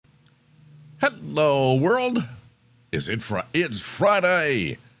Hello, world. It's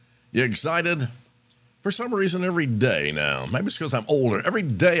Friday. You excited? For some reason, every day now. Maybe it's because I'm older. Every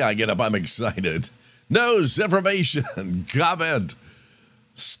day I get up, I'm excited. News, information, comment,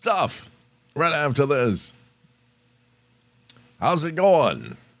 stuff right after this. How's it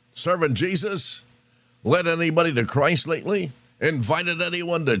going? Serving Jesus? Led anybody to Christ lately? Invited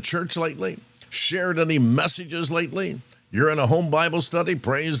anyone to church lately? Shared any messages lately? You're in a home Bible study?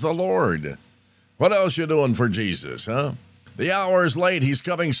 Praise the Lord. What else you doing for Jesus, huh? The hour is late. He's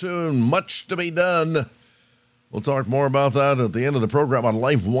coming soon. Much to be done. We'll talk more about that at the end of the program on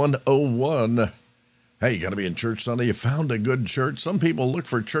Life 101. Hey, you got to be in church Sunday. You found a good church. Some people look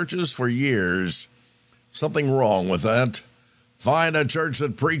for churches for years. Something wrong with that. Find a church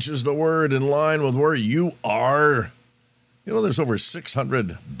that preaches the word in line with where you are. You know, there's over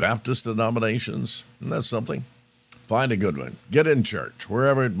 600 Baptist denominations. Isn't that something? Find a good one. Get in church,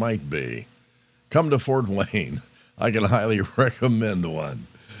 wherever it might be. Come to Fort Wayne. I can highly recommend one.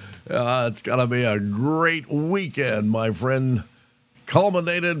 It's going to be a great weekend, my friend.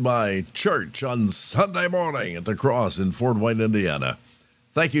 Culminated by church on Sunday morning at the Cross in Fort Wayne, Indiana.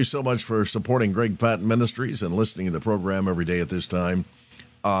 Thank you so much for supporting Greg Patton Ministries and listening to the program every day at this time.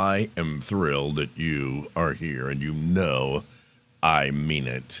 I am thrilled that you are here, and you know I mean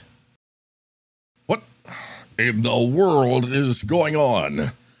it. What in the world is going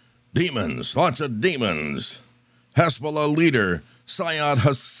on? Demons, lots of demons. Hezbollah leader Syed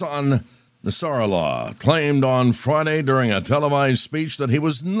Hassan Nasrallah claimed on Friday during a televised speech that he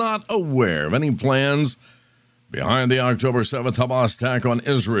was not aware of any plans behind the October 7th Hamas attack on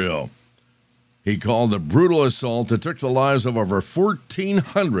Israel. He called the brutal assault that took the lives of over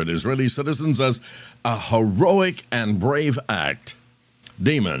 1,400 Israeli citizens as a heroic and brave act.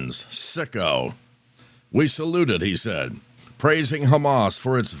 Demons, sicko. We saluted, he said, praising Hamas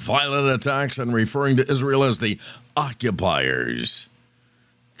for its violent attacks and referring to Israel as the occupiers.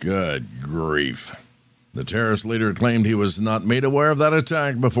 Good grief. The terrorist leader claimed he was not made aware of that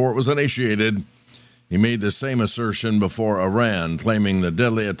attack before it was initiated. He made the same assertion before Iran, claiming the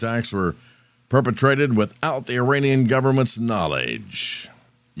deadly attacks were perpetrated without the Iranian government's knowledge.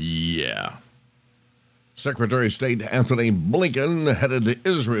 Yeah. Secretary of State Antony Blinken headed to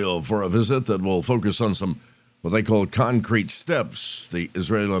Israel for a visit that will focus on some what they call concrete steps the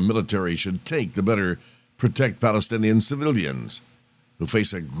Israeli military should take to better protect Palestinian civilians who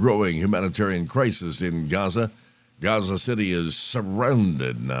face a growing humanitarian crisis in Gaza. Gaza City is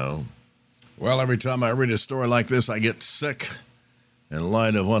surrounded now. Well, every time I read a story like this, I get sick in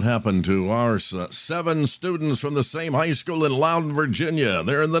light of what happened to our 7 students from the same high school in Loudon, Virginia.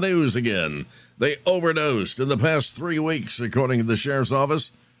 They're in the news again. They overdosed in the past 3 weeks, according to the sheriff's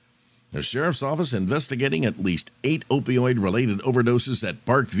office. The sheriff's office investigating at least 8 opioid-related overdoses at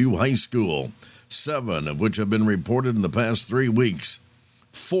Parkview High School, 7 of which have been reported in the past 3 weeks.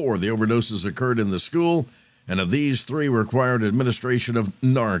 4 of the overdoses occurred in the school, and of these, 3 required administration of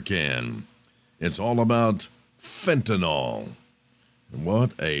Narcan. It's all about fentanyl.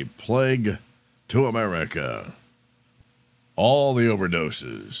 What a plague to America. All the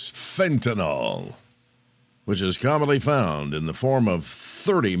overdoses, fentanyl, which is commonly found in the form of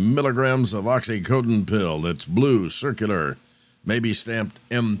 30 milligrams of oxycodone pill that's blue, circular, maybe stamped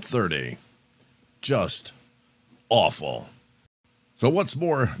M30. Just awful. So what's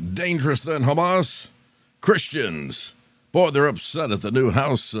more dangerous than Hamas? Christians. Boy, they're upset at the new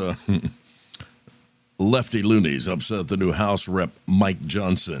House, lefty loonies upset at the new House Rep Mike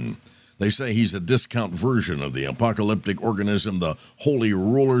Johnson. They say he's a discount version of the apocalyptic organism the holy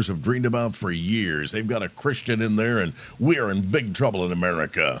rulers have dreamed about for years. They've got a Christian in there, and we are in big trouble in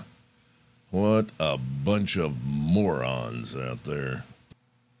America. What a bunch of morons out there.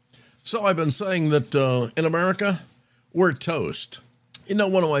 So I've been saying that in America, we're toast. You know,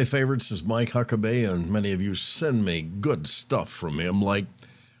 one of my favorites is Mike Huckabee, and many of you send me good stuff from him, like,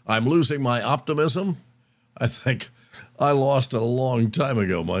 I'm losing my optimism. I think I lost it a long time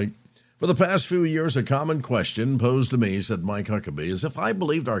ago, Mike. For the past few years, a common question posed to me, said Mike Huckabee, is if I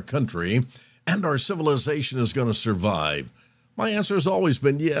believed our country and our civilization is going to survive. My answer has always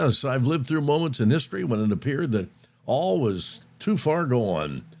been yes. I've lived through moments in history when it appeared that all was too far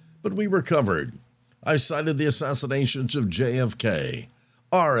gone, but we recovered. I cited the assassinations of JFK,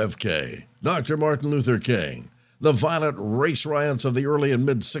 RFK, Dr. Martin Luther King, the violent race riots of the early and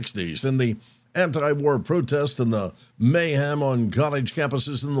mid-'60s, and the anti-war protests and the mayhem on college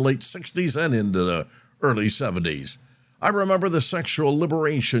campuses in the late 60s and into the early 70s. I remember the sexual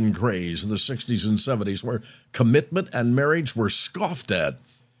liberation craze in the 60s and 70s, where commitment and marriage were scoffed at.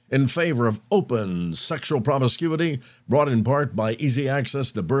 in favor of open sexual promiscuity, brought in part by easy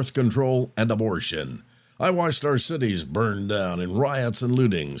access to birth control and abortion. I watched our cities burn down in riots and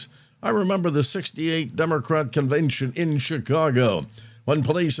lootings. I remember the '68 Democrat convention in Chicago, when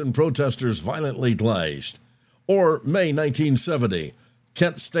police and protesters violently clashed. Or May 1970,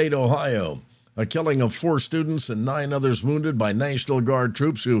 Kent State, Ohio, a killing of 4 students and 9 others wounded by National Guard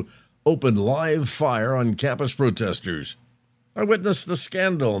troops who opened live fire on campus protesters. I witnessed the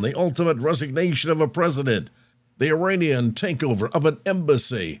scandal and the ultimate resignation of a president, the Iranian takeover of an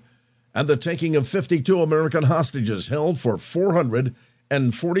embassy, and the taking of 52 American hostages held for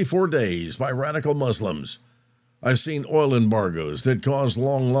 444 days by radical Muslims. I've seen oil embargoes that caused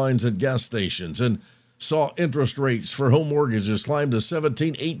long lines at gas stations and saw interest rates for home mortgages climb to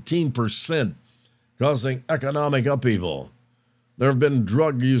 18%, causing economic upheaval. There have been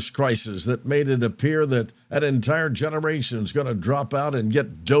drug use crises that made it appear that an entire generation is going to drop out and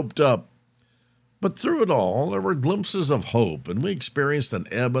get doped up. But through it all, there were glimpses of hope, and we experienced an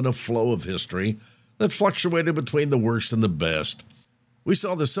ebb and a flow of history that fluctuated between the worst and the best. We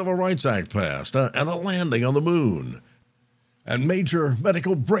saw the Civil Rights Act passed and a landing on the moon, and major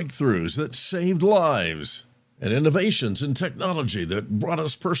medical breakthroughs that saved lives, and innovations in technology that brought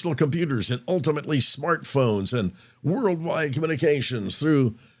us personal computers and ultimately smartphones and worldwide communications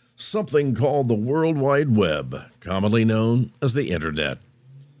through something called the World Wide Web, commonly known as the Internet.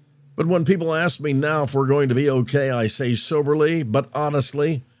 But when people ask me now if we're going to be okay, I say soberly, but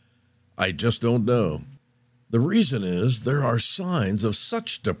honestly, I just don't know. The reason is there are signs of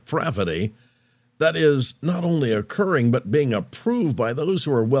such depravity that is not only occurring, but being approved by those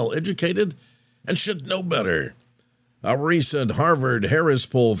who are well-educated and should know better. A recent Harvard-Harris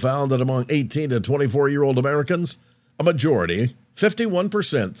poll found that among 18 to 24-year-old Americans, a majority,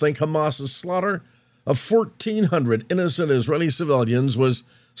 51%, think Hamas's slaughter of 1,400 innocent Israeli civilians was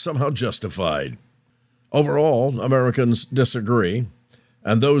somehow justified. Overall, Americans disagree,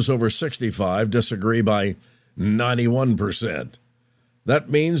 and those over 65 disagree by 91%. That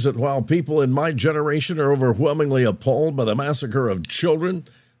means that while people in my generation are overwhelmingly appalled by the massacre of children,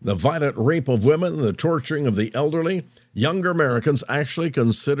 the violent rape of women, and the torturing of the elderly, younger Americans actually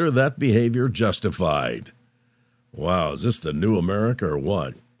consider that behavior justified. Wow, is this the new America or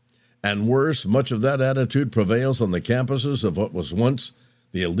what? And worse, much of that attitude prevails on the campuses of what was once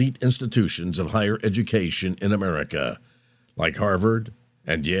the elite institutions of higher education in America, like Harvard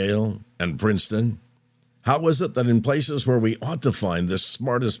and Yale and Princeton. How is it that in places where we ought to find the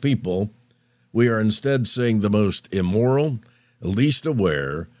smartest people, we are instead seeing the most immoral, least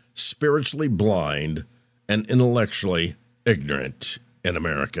aware, spiritually blind, and intellectually ignorant in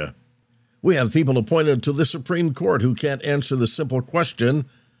America? We have people appointed to the Supreme Court who can't answer the simple question,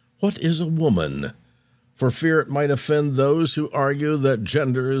 what is a woman? For fear it might offend those who argue that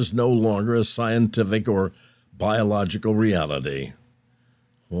gender is no longer a scientific or biological reality.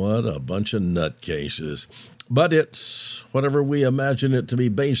 What a bunch of nutcases. But it's whatever we imagine it to be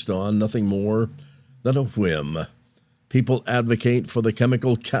based on, nothing more than a whim. People advocate for the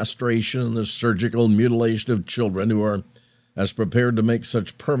chemical castration and the surgical mutilation of children who are as prepared to make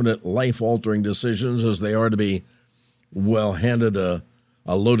such permanent life-altering decisions as they are to be, well, handed a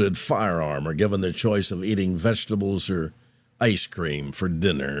loaded firearm or given the choice of eating vegetables or ice cream for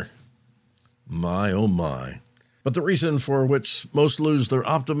dinner. My, oh my. But the reason for which most lose their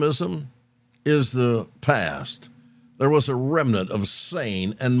optimism is the past. There was a remnant of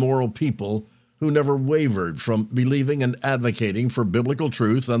sane and moral people who never wavered from believing and advocating for biblical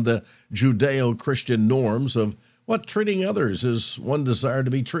truth and the Judeo-Christian norms of what treating others as one desired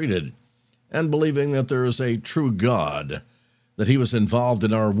to be treated, and believing that there is a true God, that he was involved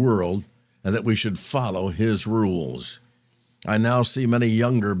in our world, and that we should follow his rules. I now see many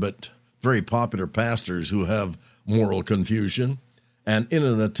younger but very popular pastors who have moral confusion, and in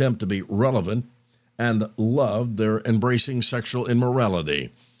an attempt to be relevant and loved, they're embracing sexual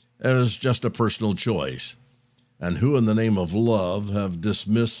immorality as just a personal choice, and who in the name of love have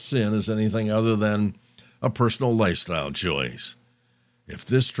dismissed sin as anything other than a personal lifestyle choice. If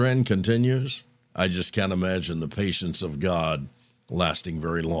this trend continues, I just can't imagine the patience of God lasting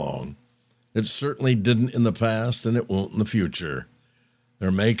very long. It certainly didn't in the past, and it won't in the future.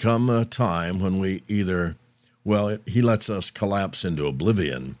 There may come a time when we either, he lets us collapse into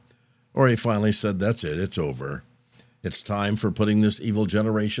oblivion, or he finally said, that's it, it's over. It's time for putting this evil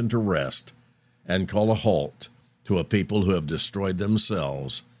generation to rest and call a halt to a people who have destroyed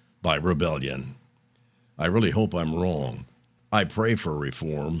themselves by rebellion. I really hope I'm wrong. I pray for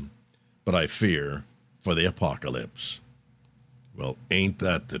reform, but I fear for the apocalypse. Well, ain't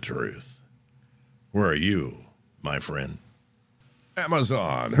that the truth? Where are you, my friend?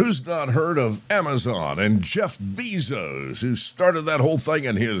 Amazon. Who's not heard of Amazon and Jeff Bezos, who started that whole thing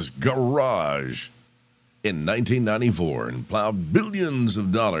in his garage in 1994 and plowed billions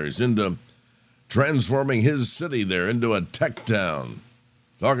of dollars into transforming his city there into a tech town?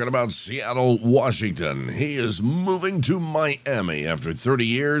 Talking about Seattle, Washington. He is moving to Miami after 30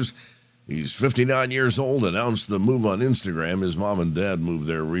 years. He's 59 years old, announced the move on Instagram. His mom and dad moved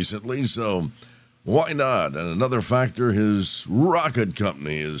there recently, so why not? And another factor, his rocket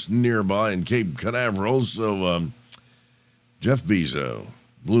company is nearby in Cape Canaveral. So Jeff Bezos,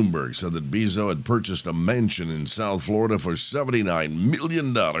 Bloomberg said that Bezos had purchased a mansion in South Florida for $79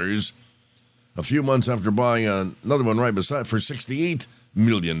 million a few months after buying another one right beside for $68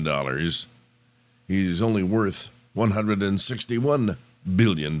 million. He's only worth $161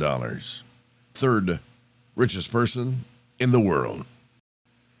 billion. Third richest person in the world.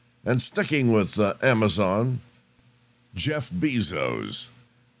 And sticking with Amazon, Jeff Bezos.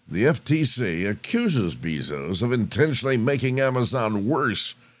 The FTC accuses Bezos of intentionally making Amazon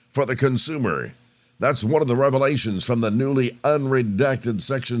worse for the consumer. That's one of the revelations from the newly unredacted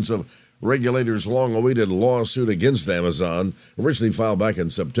sections of regulators' long-awaited lawsuit against Amazon, originally filed back in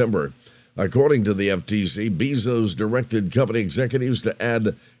September. According to the FTC, Bezos directed company executives to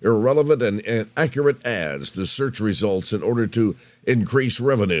add irrelevant and inaccurate ads to search results in order to increase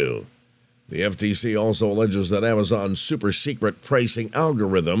revenue. The FTC also alleges that Amazon's super-secret pricing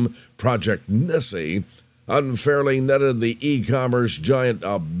algorithm, Project Nessie, unfairly netted the e-commerce giant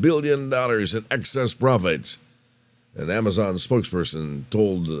 $1 billion in excess profits. An Amazon spokesperson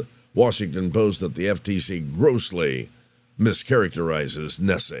told the Washington Post that the FTC grossly mischaracterizes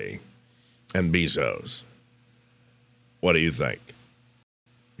Nessie and Bezos. What do you think?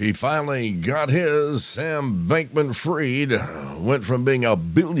 He finally got his. Sam Bankman-Fried went from being a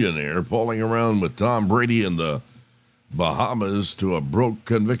billionaire pulling around with Tom Brady in the Bahamas to a broke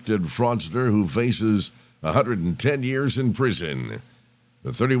convicted fraudster who faces 110 years in prison.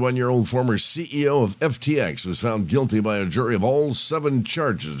 The 31-year-old former CEO of FTX was found guilty by a jury of all 7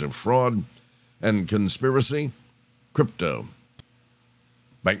 charges of fraud and conspiracy. Crypto.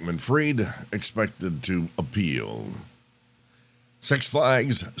 Bankman-Fried expected to appeal. Six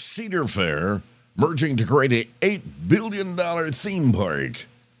Flags Cedar Fair merging to create a $8 billion theme park.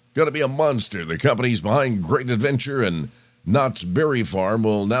 Going to be a monster. The companies behind Great Adventure and Knott's Berry Farm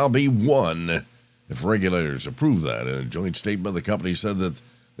will now be one, if regulators approve that. In a joint statement, the company said that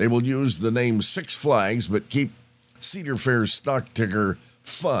they will use the name Six Flags but keep Cedar Fair's stock ticker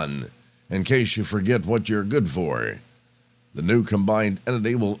FUN, in case you forget what you're good for. The new combined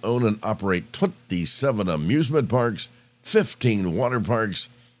entity will own and operate 27 amusement parks, 15 water parks,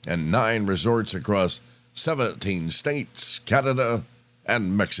 and 9 resorts across 17 states, Canada,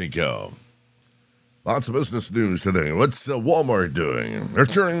 and Mexico. Lots of business news today. What's Walmart doing? They're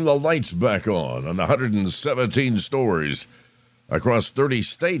turning the lights back on 117 stores across 30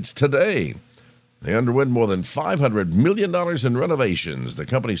 states today. They underwent more than $500 million in renovations. The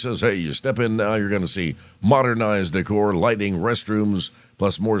company says, hey, you step in now, you're going to see modernized decor, lighting, restrooms,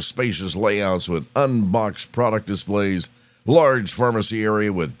 plus more spacious layouts with unboxed product displays, large pharmacy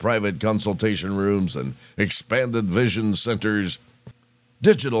area with private consultation rooms and expanded vision centers,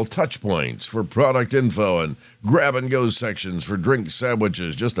 digital touch points for product info and grab-and-go sections for drink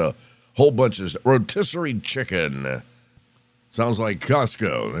sandwiches, just a whole bunch of rotisserie chicken. Sounds like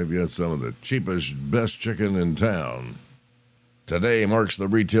Costco. They've got some of the cheapest, best chicken in town. Today marks the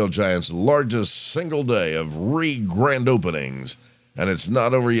retail giant's largest single day of grand openings, and it's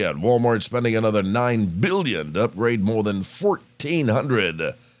not over yet. Walmart's spending another $9 billion to upgrade more than 1,400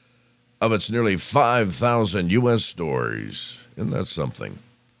 of its nearly 5,000 U.S. stores. Isn't that something?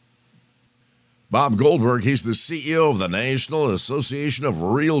 Bob Goldberg, he's the CEO of the National Association of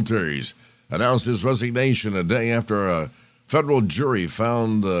Realtors, announced his resignation a day after a federal jury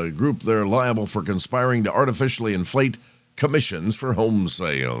found the group there liable for conspiring to artificially inflate commissions for home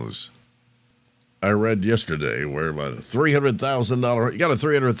sales. I read yesterday where about $300,000, you got a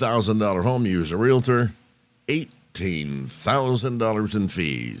 $300,000 home, you use a realtor, $18,000 in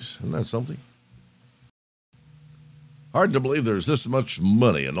fees. Isn't that something? Hard to believe there's this much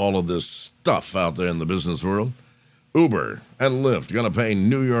money in all of this stuff out there in the business world. Uber and Lyft going to pay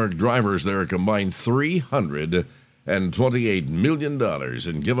New York drivers there a combined $328 million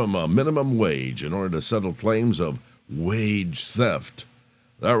and give them a minimum wage in order to settle claims of wage theft.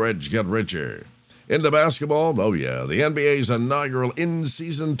 The rich get richer. Into basketball, oh yeah, the NBA's inaugural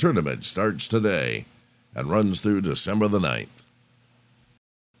in-season tournament starts today and runs through December the 9th.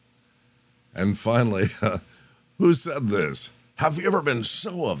 And finally, who said this? Have you ever been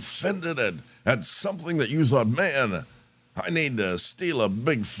so offended at something that you thought, man, I need to steal a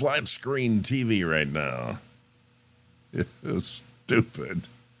big flat screen TV right now. It's stupid.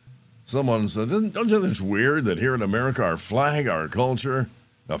 Someone said, don't you think it's weird that here in America our flag, our culture,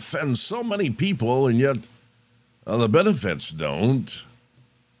 offends so many people, and yet the benefits don't?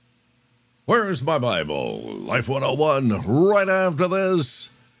 Where's my Bible? Life 101, right after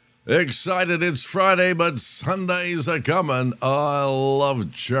this. Excited it's Friday, but Sunday's a coming. I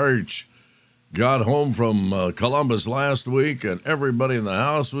love church. Got home from Columbus last week, and everybody in the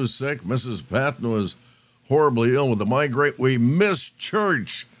house was sick. Mrs. Patton was horribly ill with the migraine. We missed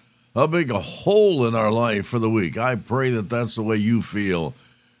church. A big hole in our life for the week. I pray that that's the way you feel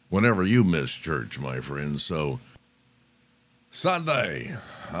whenever you miss church, my friends. So, Sunday,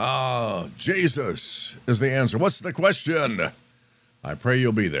 Jesus is the answer. What's the question? I pray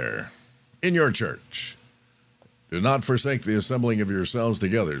you'll be there in your church. Do not forsake the assembling of yourselves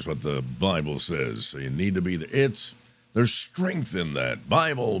together is what the Bible says. So you need to be there. There's strength in that.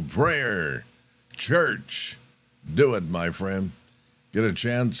 Bible, prayer, church. Do it, my friend. Get a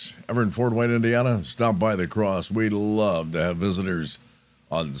chance ever in Fort Wayne, Indiana? Stop by the Cross. We'd love to have visitors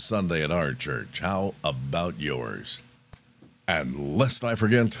on Sunday at our church. How about yours? And lest I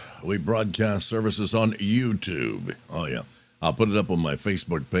forget, we broadcast services on YouTube. Oh, yeah. I'll put it up on my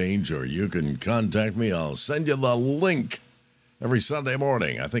Facebook page, or you can contact me. I'll send you the link every Sunday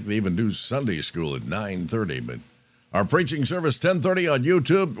morning. I think they even do Sunday school at 9:30. But our preaching service, 10:30 on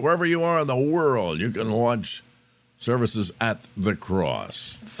YouTube. Wherever you are in the world, you can watch services at the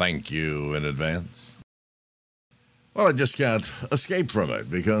Cross. Thank you in advance. Well, I just can't escape from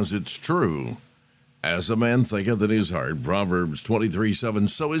it because it's true. As a man thinketh in his heart, Proverbs 23:7,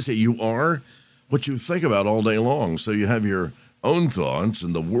 so is he. You are what you think about all day long. So you have your own thoughts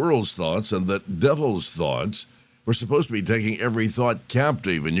and the world's thoughts and the devil's thoughts. We're supposed to be taking every thought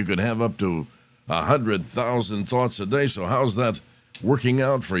captive, and you can have up to 100,000 thoughts a day. So how's that working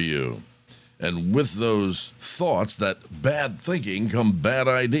out for you? And with those thoughts, that bad thinking, come bad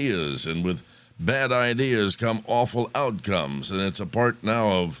ideas. And with bad ideas come awful outcomes. And it's a part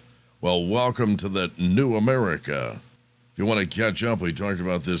now of, well, welcome to that new America. If you want to catch up, we talked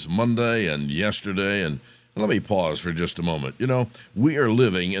about this Monday and yesterday. And let me pause for just a moment. You know, we are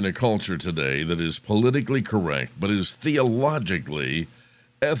living in a culture today that is politically correct, but is theologically,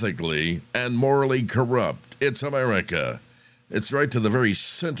 ethically, and morally corrupt. It's America. It's right to the very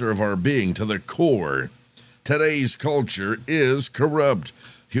center of our being, to the core. Today's culture is corrupt.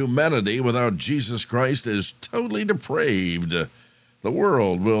 Humanity without Jesus Christ is totally depraved. The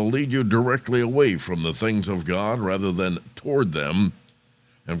world will lead you directly away from the things of God rather than toward them.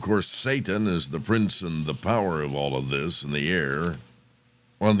 And of course, Satan is the prince and the power of all of this in the air.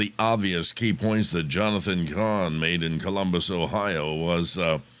 One of the obvious key points that Jonathan Cahn made in Columbus, Ohio was,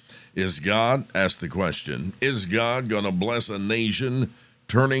 is God, asked the question, is God going to bless a nation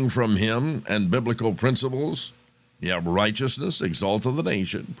turning from him and biblical principles? Yeah, righteousness exalteth the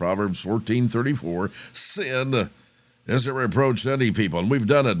nation, Proverbs 14:34. Sin is a reproach to any people, and we've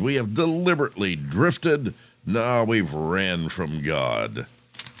done it. We have deliberately drifted. Now we've ran from God.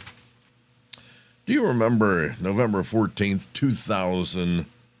 Do you remember November 14th,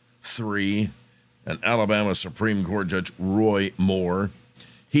 2003, and Alabama Supreme Court Judge Roy Moore?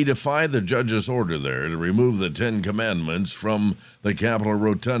 He defied the judge's order there to remove the Ten Commandments from the Capitol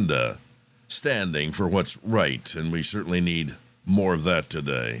Rotunda, standing for what's right, and we certainly need more of that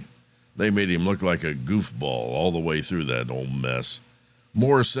today. They made him look like a goofball all the way through that old mess.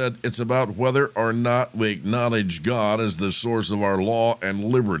 Moore said it's about whether or not we acknowledge God as the source of our law and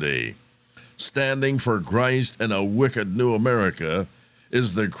liberty. Standing for Christ in a wicked new America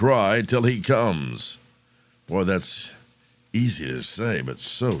is the cry till he comes. Boy, that's easy to say, but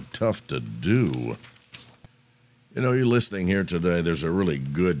so tough to do. You know, you listening here today, there's a really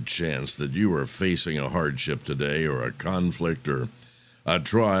good chance that you are facing a hardship today or a conflict or a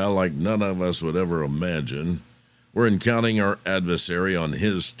trial like none of us would ever imagine. We're encountering our adversary on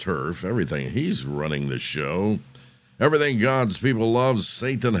his turf. Everything he's running the show. Everything God's people love,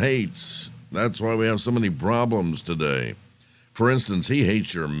 Satan hates. That's why we have so many problems today. For instance, he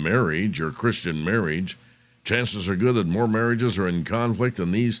hates your marriage, your Christian marriage. Chances are good that more marriages are in conflict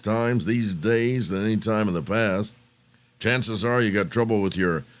in these times, these days, than any time in the past. Chances are you got trouble with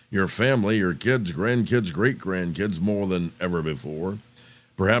your family, your kids, grandkids, great-grandkids more than ever before.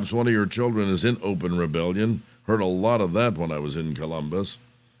 Perhaps one of your children is in open rebellion. Heard a lot of that when I was in Columbus.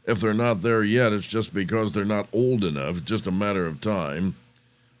 If they're not there yet, it's just because they're not old enough. It's just a matter of time.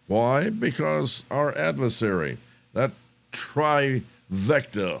 Why? Because our adversary, that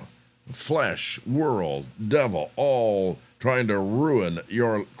trifecta flesh, world, devil, all trying to ruin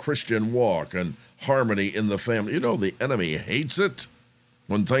your Christian walk and harmony in the family. You know, the enemy hates it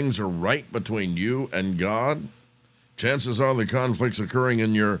when things are right between you and God. Chances are the conflicts occurring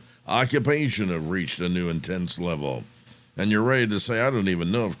in your occupation have reached a new intense level. And you're ready to say, I don't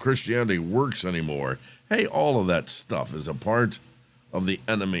even know if Christianity works anymore. Hey, all of that stuff is a part of the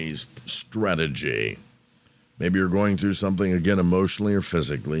enemy's strategy. Maybe you're going through something again emotionally or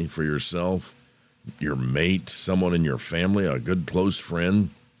physically for yourself, your mate, someone in your family, a good close friend.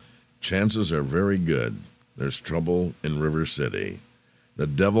 Chances are very good there's trouble in River City. The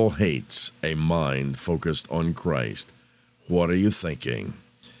devil hates a mind focused on Christ. What are you thinking?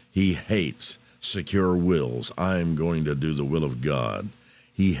 He hates secure wills. I'm going to do the will of God.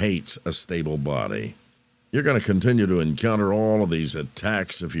 He hates a stable body. You're going to continue to encounter all of these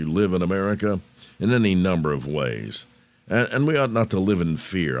attacks if you live in America in any number of ways. And we ought not to live in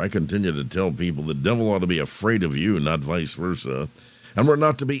fear. I continue to tell people the devil ought to be afraid of you, not vice versa. And we're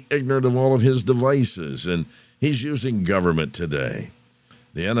not to be ignorant of all of his devices. And he's using government today.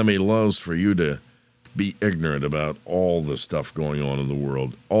 The enemy loves for you to be ignorant about all the stuff going on in the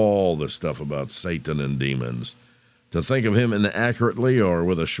world, all the stuff about Satan and demons. To think of him inaccurately or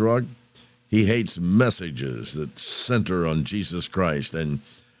with a shrug, he hates messages that center on Jesus Christ and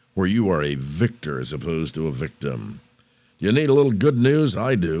where you are a victor as opposed to a victim. You need a little good news?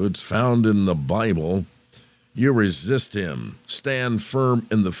 I do. It's found in the Bible. You resist him. Stand firm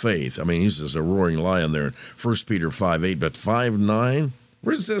in the faith. I mean, he's just a roaring lion there in 1 Peter 5:8, but 5:9,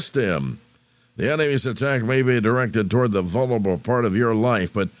 resist him. The enemy's attack may be directed toward the vulnerable part of your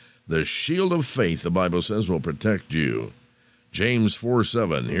life, but the shield of faith, the Bible says, will protect you. James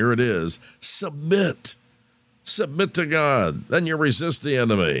 4:7, here it is. Submit. Submit to God. Then you resist the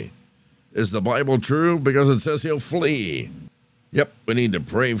enemy. Is the Bible true? Because it says he'll flee. Yep, we need to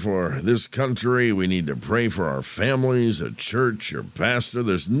pray for this country. We need to pray for our families, a church, your pastor.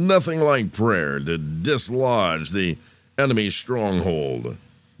 There's nothing like prayer to dislodge the enemy's stronghold.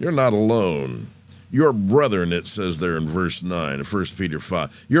 You're not alone. Your brethren, it says there in verse 9 of 1 Peter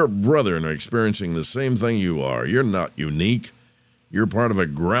 5, your brethren are experiencing the same thing you are. You're not unique. You're part of a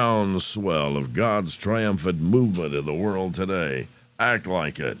groundswell of God's triumphant movement in the world today. Act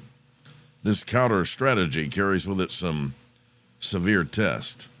like it. This counter strategy carries with it some severe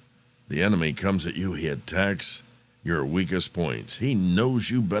test. The enemy comes at you. He attacks your weakest points. He knows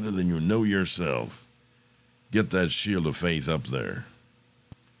you better than you know yourself. Get that shield of faith up there.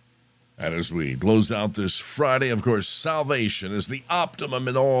 And as we close out this Friday, of course, salvation is the optimum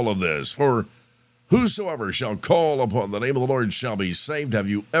in all of this. For whosoever shall call upon the name of the Lord shall be saved. Have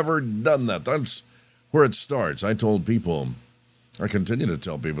you ever done that? That's where it starts. I continue to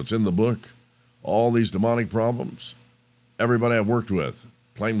tell people, it's in the book. All these demonic problems, everybody I've worked with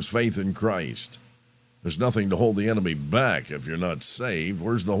claims faith in Christ. There's nothing to hold the enemy back if you're not saved.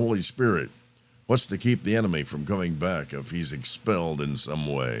 Where's the Holy Spirit? What's to keep the enemy from coming back if he's expelled in some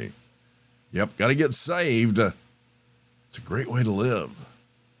way? Yep, got to get saved. It's a great way to live.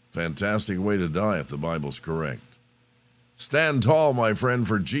 Fantastic way to die if the Bible's correct. Stand tall, my friend,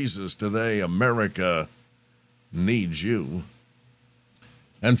 for Jesus today. America needs you.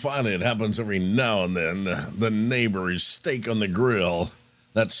 And finally, it happens every now and then. The neighbor's steak on the grill.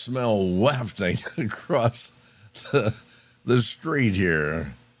 That smell wafting across the street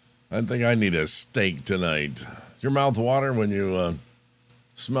here. I think I need a steak tonight. Does your mouth water when you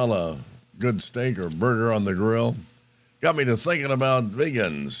smell a good steak or burger on the grill? Got me to thinking about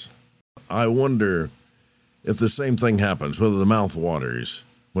vegans. I wonder if the same thing happens, whether the mouth waters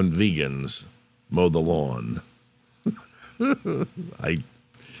when vegans mow the lawn.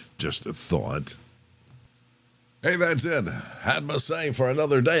 Just a thought. Hey, that's it. Had my say for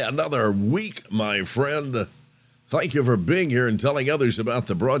another day, another week, my friend. Thank you for being here and telling others about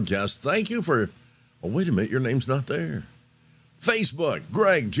the broadcast. Thank you for... Oh, wait a minute, your name's not there. Facebook,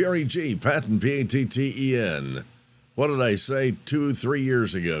 Greg, Jerry G, Patton, P-A-T-T-E-N. What did I say 2-3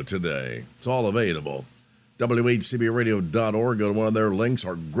 years ago today? It's all available. WHCBradio.org. Go to one of their links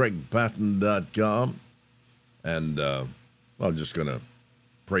or gregpatton.com. And I'm just going to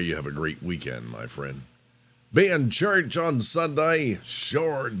pray you have a great weekend, my friend. Be in church on Sunday.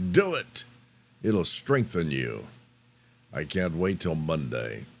 Sure, do it. It'll strengthen you. I can't wait till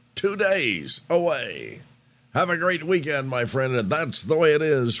Monday. 2 days away. Have a great weekend, my friend. And that's the way it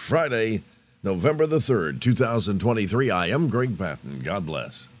is. Friday, November the 3rd, 2023. I am Greg Patton. God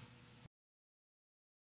bless.